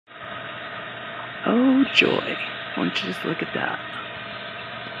Oh joy, won't you just look at that.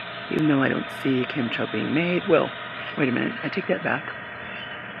 Even though I don't see a chemtrail being made. Well, wait a minute, I take that back.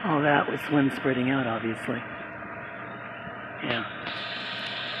 All that was one spreading out, obviously. Yeah.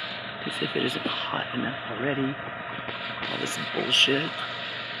 As if it isn't hot enough already. All this bullshit.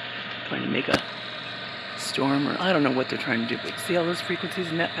 Trying to make a storm, or I don't know what they're trying to do, but see all those frequencies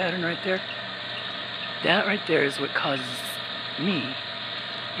in that pattern right there? That right there is what causes me,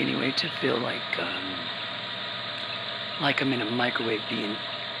 anyway, to feel like I'm in a microwave being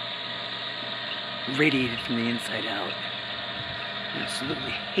radiated from the inside out. I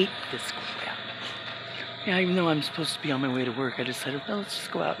absolutely hate this crap. Yeah, even though I'm supposed to be on my way to work, I decided, well, let's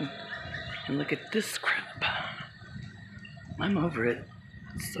just go out and look at this crap. I'm over it.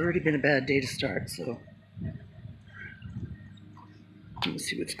 It's already been a bad day to start, so let's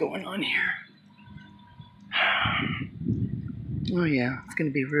see what's going on here. Oh yeah, it's gonna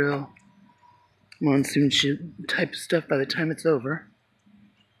be real monsoon type stuff by the time it's over.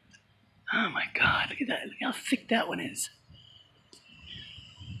 Oh my god, look at that. Look how thick that one is.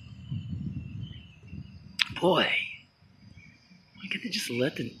 Boy. Why can't they just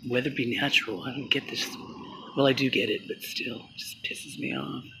let the weather be natural? I don't get this. Well, I do get it, but still, it just pisses me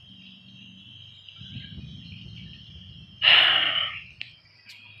off.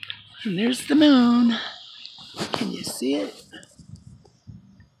 And there's the moon. Can you see it?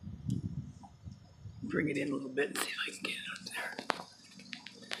 Bring it in a little bit and see if I can get it up there.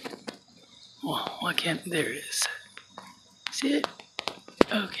 Oh, why can't? There it is. See it?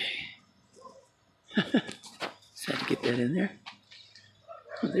 Okay. Just had to get that in there.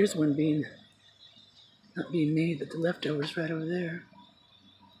 Oh, there's one not being made, but the leftovers right over there.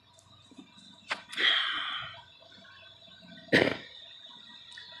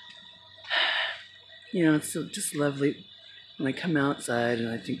 You know, it's so just lovely when I come outside and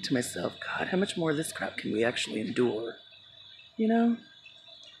I think to myself, God, how much more of this crap can we actually endure? You know?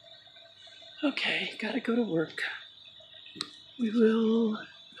 Okay, gotta go to work. We will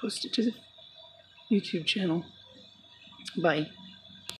post it to the YouTube channel. Bye.